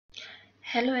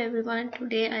Hello everyone,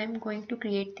 today I am going to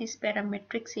create this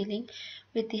parametric ceiling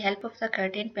with the help of the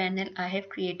curtain panel I have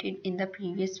created in the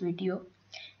previous video.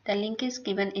 The link is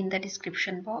given in the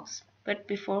description box. But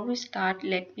before we start,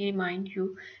 let me remind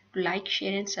you to like,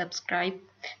 share and subscribe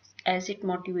as it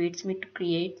motivates me to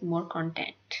create more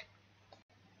content.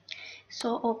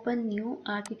 So open new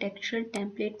architectural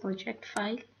template project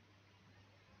file,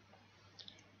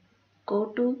 go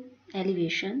to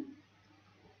elevation.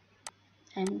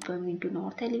 I'm going to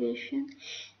north elevation,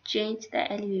 change the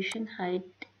elevation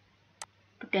height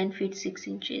to 10 feet 6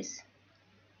 inches.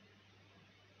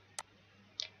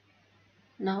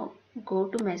 Now go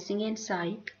to meshing and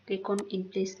site, click on in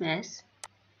place mesh,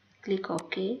 click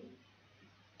OK.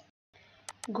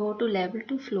 Go to level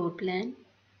to floor plan.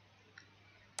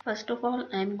 First of all,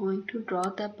 I am going to draw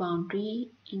the boundary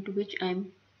into which I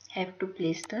have to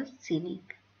place the ceiling.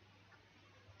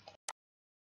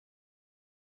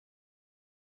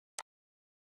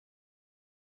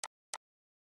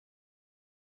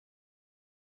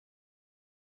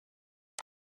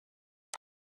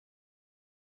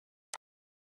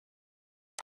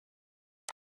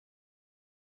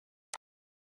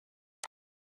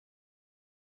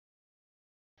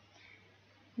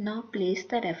 Now place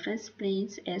the reference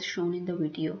planes as shown in the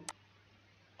video.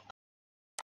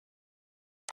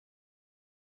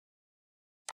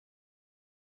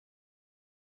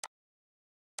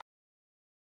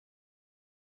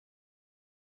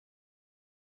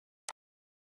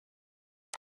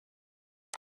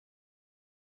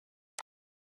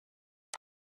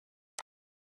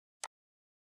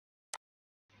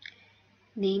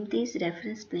 Name these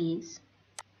reference planes.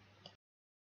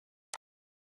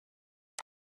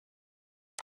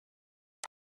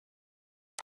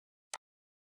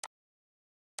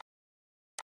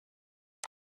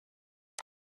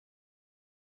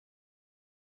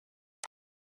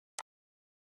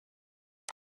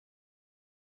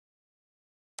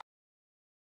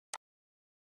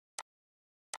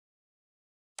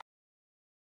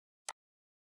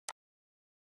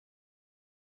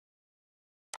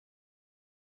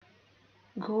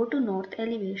 Go to north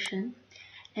elevation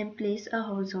and place a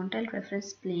horizontal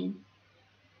reference plane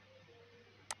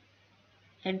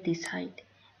at this height.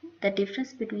 The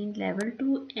difference between level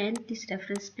 2 and this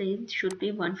reference plane should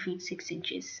be 1 feet 6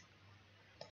 inches.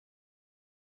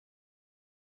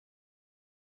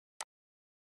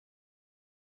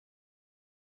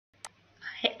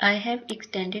 I have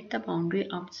extended the boundary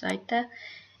outside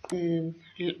the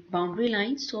boundary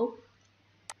line, so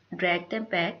drag them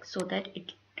back so that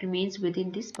it remains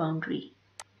within this boundary.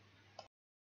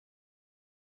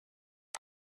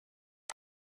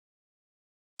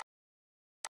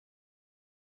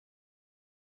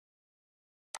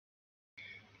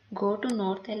 Go to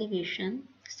north elevation,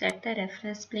 set the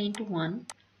reference plane to 1,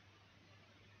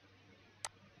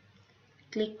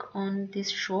 click on this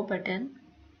show button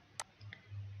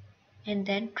and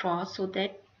then draw so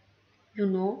that you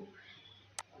know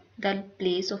the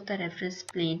place of the reference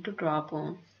plane to draw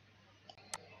upon.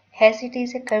 As it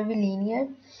is a curvilinear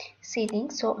ceiling,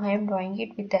 so I am drawing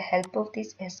it with the help of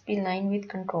this SP line with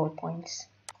control points.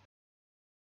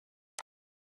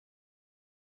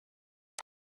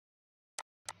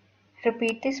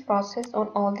 Repeat this process on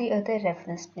all the other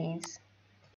reference planes.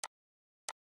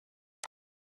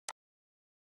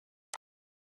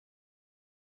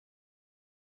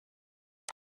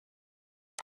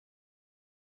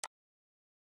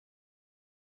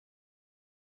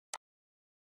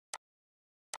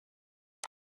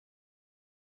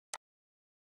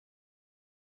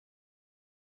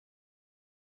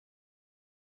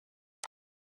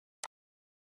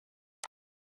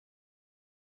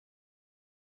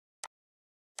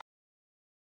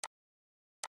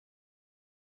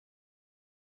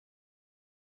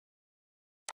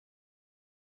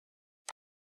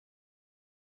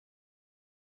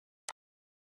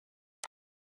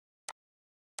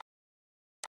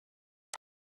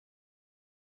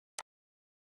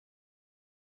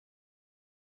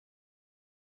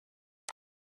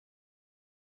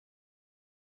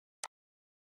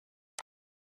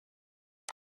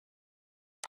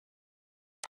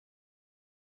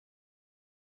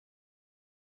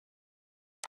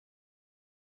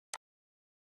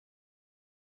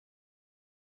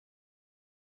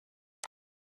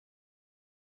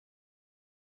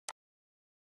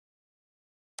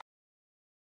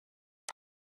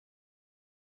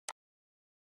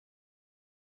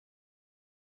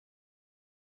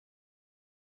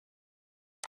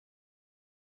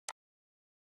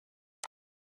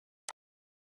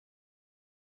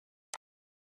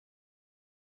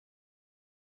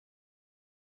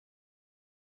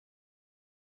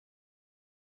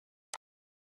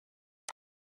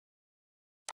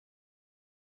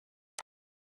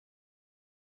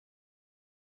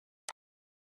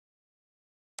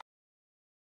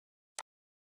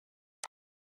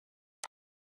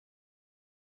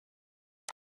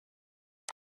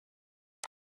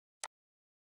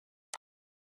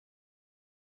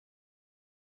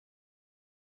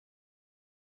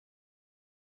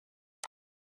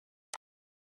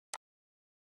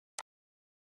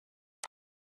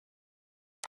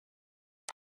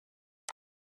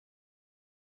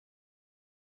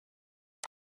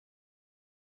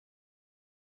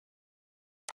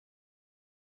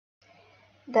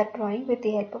 The drawing with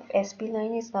the help of SP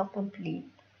line is now complete.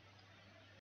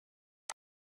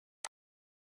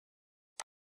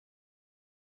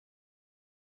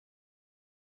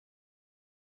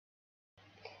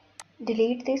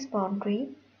 Delete this boundary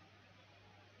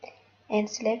and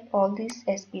select all these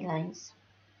SP lines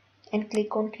and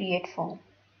click on Create Form.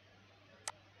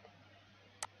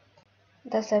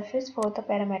 The surface for the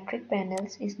parametric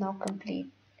panels is now complete.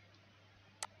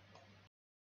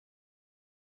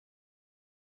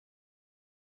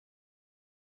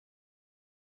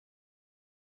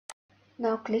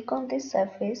 Now click on this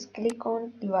surface, click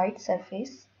on Divide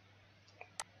Surface,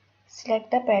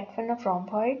 select the pattern of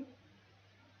rhomboid,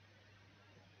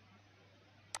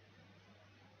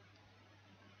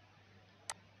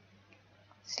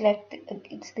 select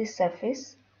this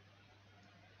surface.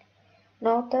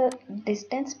 Now the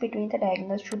distance between the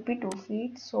diagonals should be 2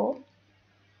 feet, so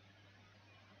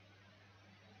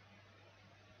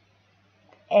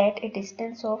add a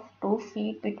distance of 2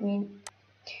 feet between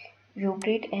U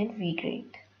grid and V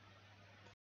grid.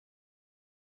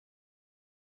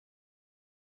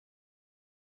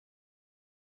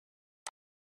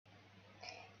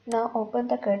 Now open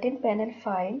the curtain panel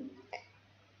file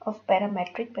of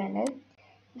parametric panel,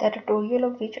 the tutorial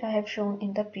of which I have shown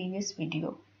in the previous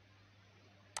video.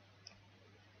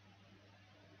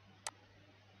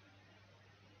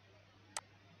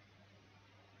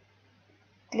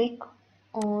 Click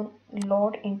on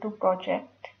Load into Project.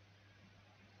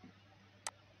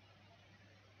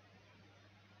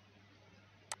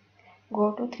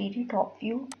 Go to 3D top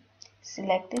view,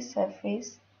 select this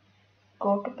surface,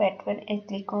 go to pattern and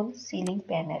click on ceiling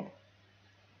panel.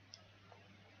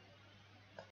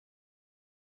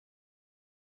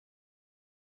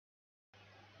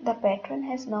 The pattern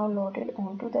has now loaded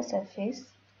onto the surface,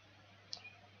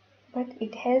 but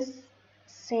it has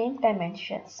same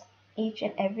dimensions. Each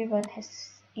and every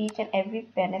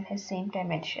panel has same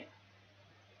dimension,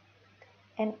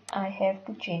 and I have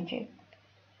to change it.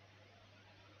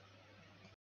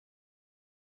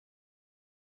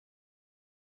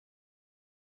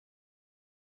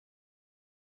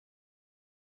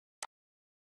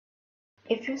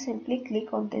 If you simply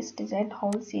click on this design,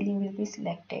 whole ceiling will be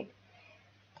selected.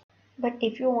 But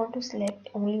if you want to select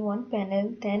only one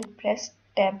panel, then press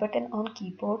Tab button on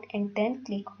keyboard and then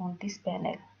click on this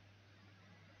panel.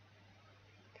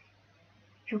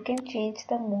 You can change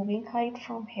the moving height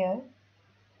from here.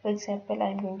 For example, I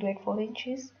am going to add 4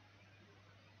 inches.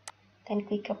 Then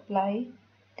click Apply.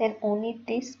 Then only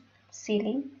this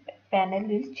ceiling panel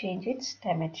will change its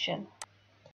dimension.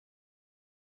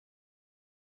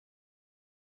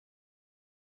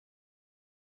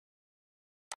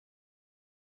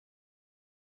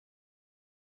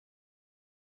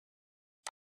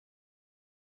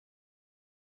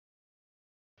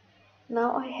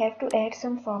 Now I have to add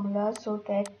some formulas so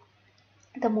that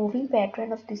the moving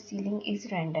pattern of the ceiling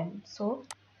is random. So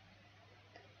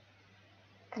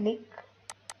click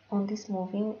on this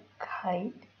moving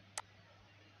height,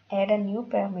 add a new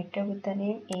parameter with the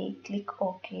name A, click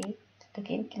OK,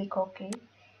 again click OK.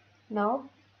 Now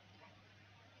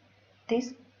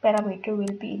this parameter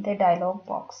will be in the dialog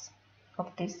box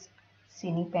of this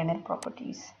ceiling panel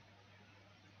properties.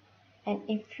 And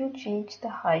if you change the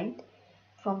height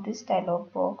from this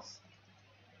dialog box,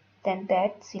 then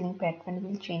that ceiling pattern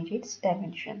will change its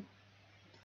dimension.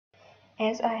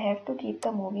 As I have to keep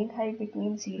the moving height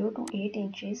between 0 to 8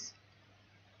 inches,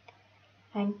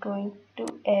 I'm going to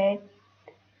add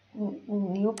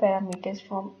new parameters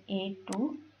from A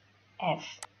to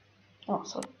F.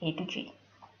 A to G.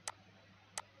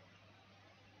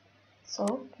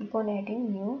 So keep on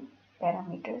adding new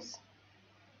parameters.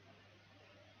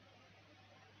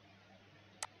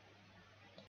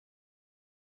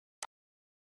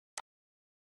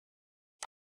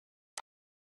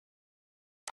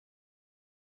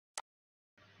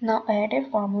 Now add a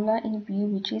formula in B,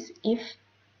 which is if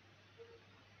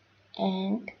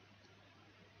and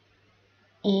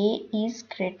A is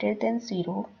greater than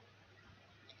 0,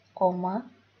 comma,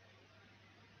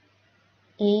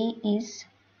 A is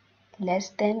less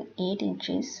than 8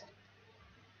 inches,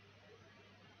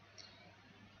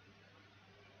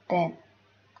 then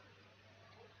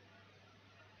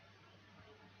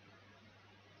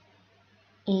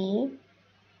A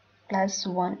plus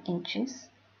 1 inches,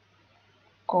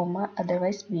 comma,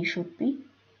 otherwise B should be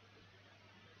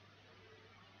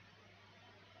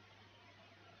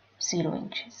 0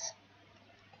 inches.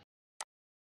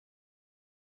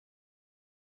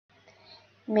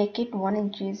 Make it 1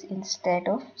 inches instead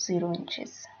of 0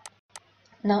 inches.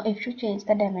 Now if you change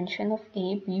the dimension of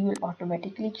A, B will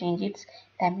automatically change its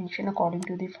dimension according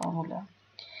to the formula.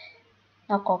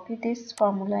 Now copy this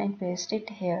formula and paste it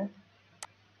here.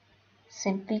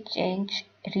 Simply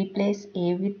replace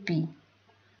A with B.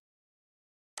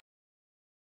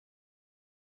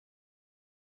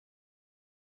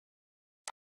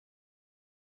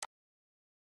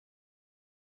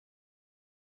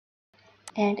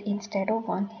 And instead of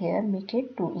 1 here, make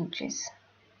it 2 inches.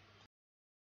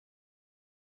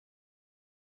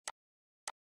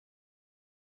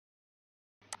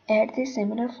 Add the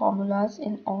similar formulas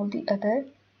in all the other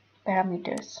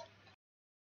parameters.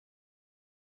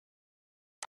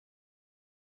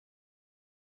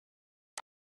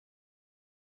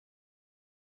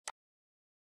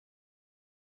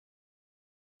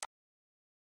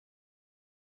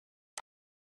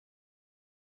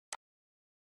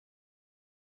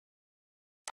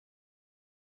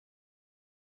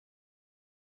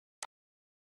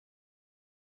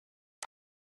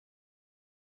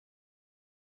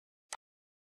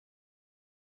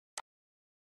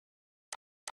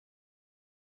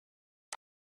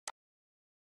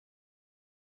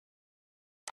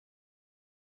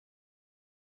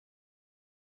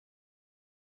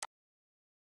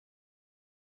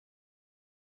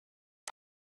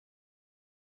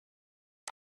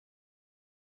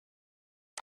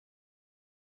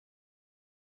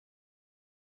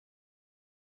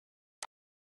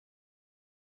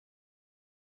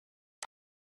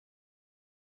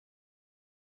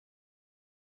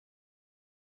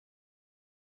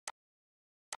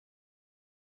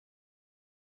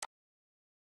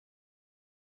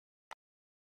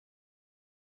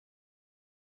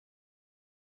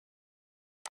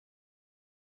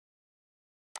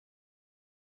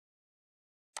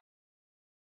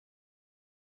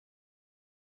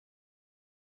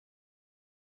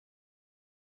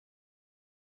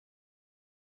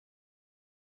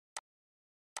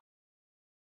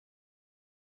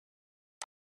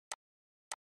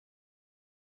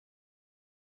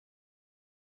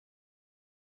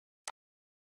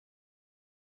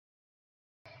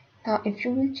 Now if you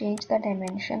will change the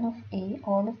dimension of A,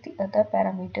 all of the other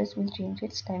parameters will change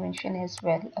its dimension as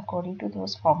well according to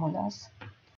those formulas.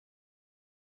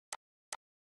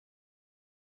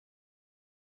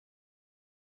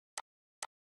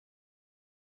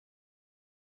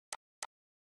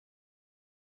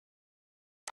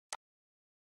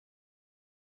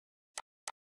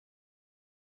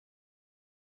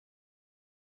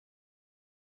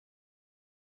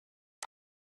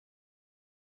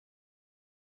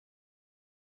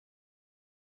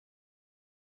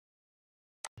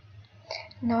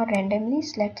 Now randomly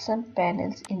select some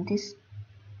panels in this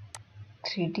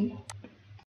 3D.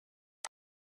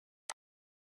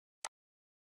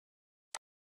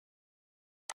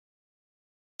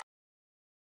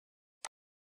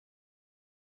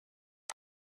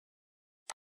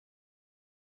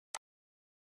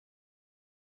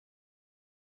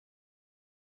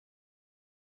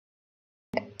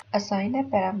 Assign a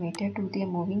parameter to the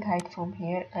moving height. From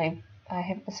here I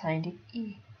have assigned it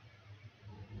E.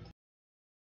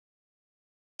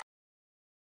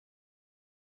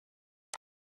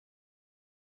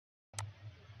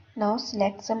 Now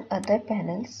select some other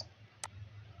panels.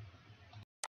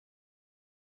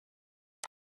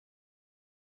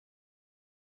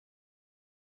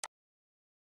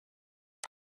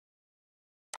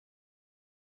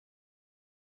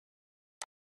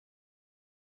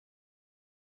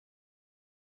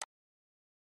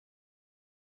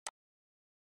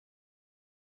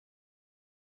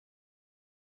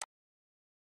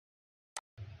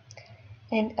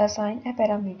 And assign a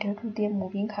parameter to their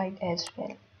moving height as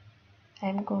well. I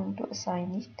am going to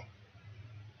assign it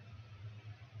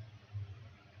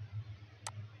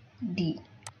D.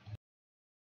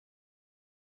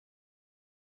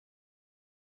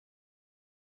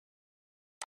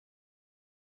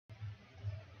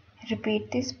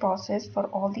 Repeat this process for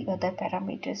all the other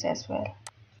parameters as well.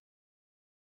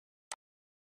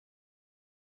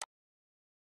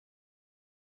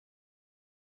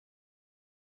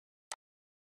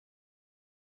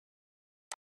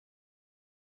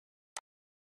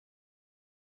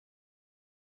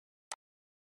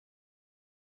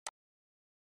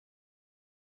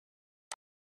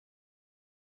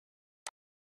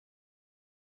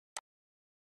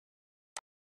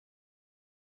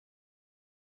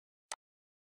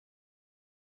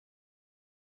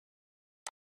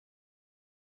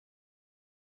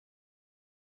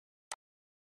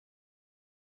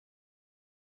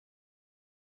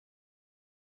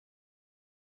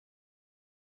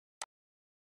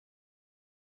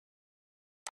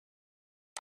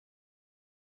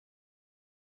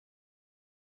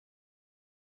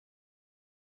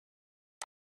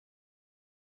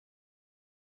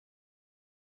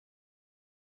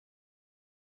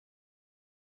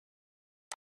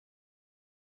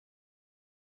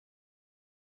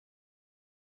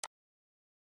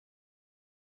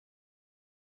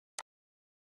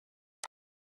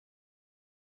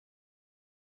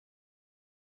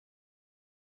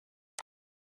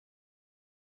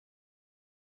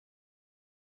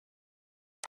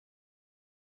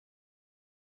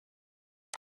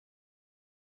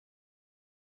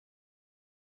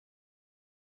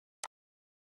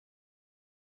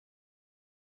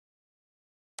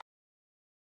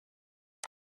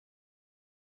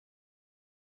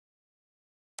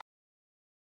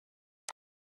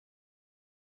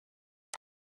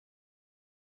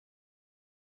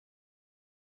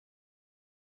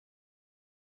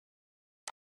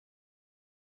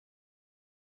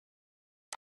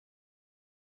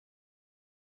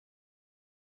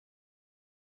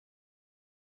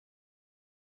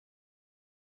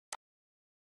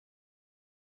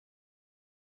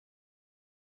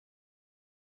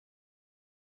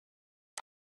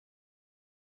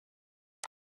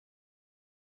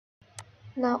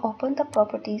 Now open the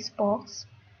properties box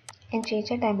and change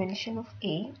the dimension of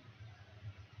A.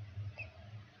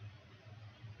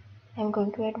 I'm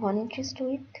going to add 1 inches to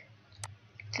it.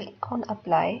 Click on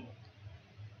apply.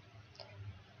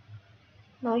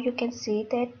 Now you can see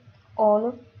that all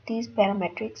of these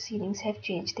parametric ceilings have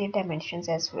changed their dimensions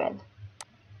as well.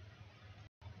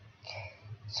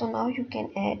 So now you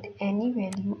can add any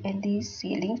value and these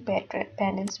ceiling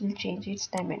panels will change its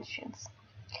dimensions.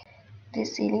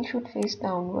 This ceiling should face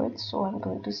downwards, so I'm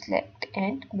going to select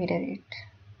and mirror it.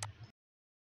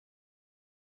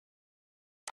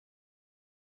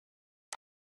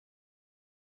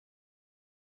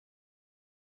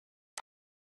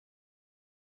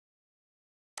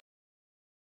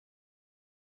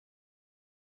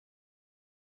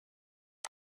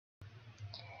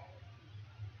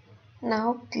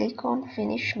 Now click on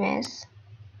finish mesh.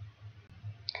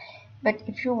 But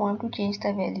if you want to change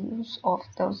the values of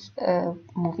those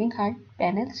moving height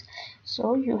panels,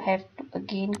 so you have to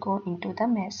again go into the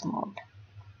mesh mode.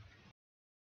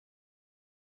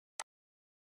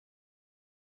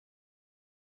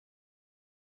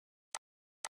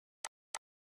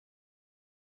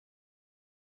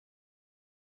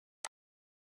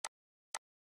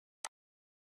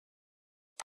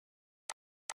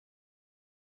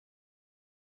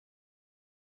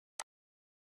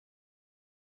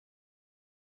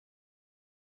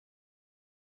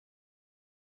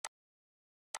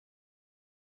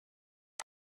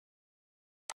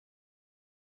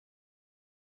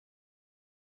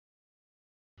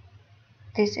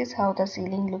 This is how the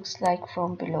ceiling looks like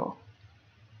from below.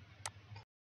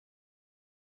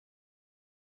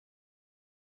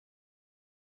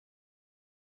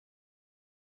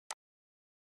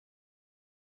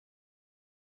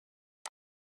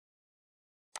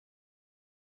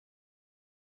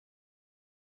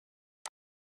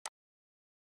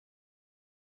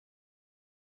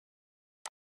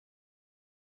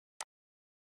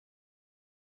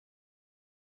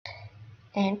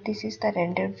 And this is the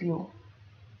render view.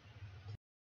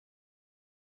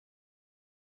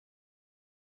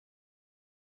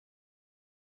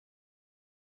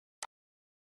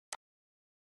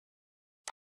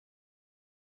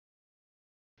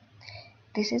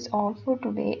 This is all for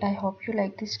today. I hope you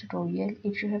like this tutorial.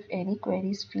 If you have any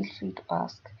queries, feel free to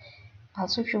ask.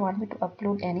 Also, if you want me to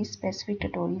upload any specific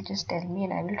tutorial, just tell me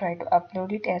and I will try to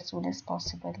upload it as soon as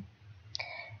possible.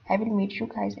 I will meet you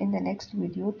guys in the next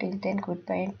video. Till then,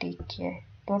 goodbye and take care.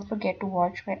 Don't forget to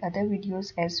watch my other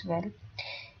videos as well.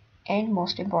 And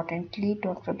most importantly,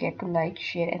 don't forget to like,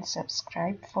 share and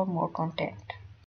subscribe for more content.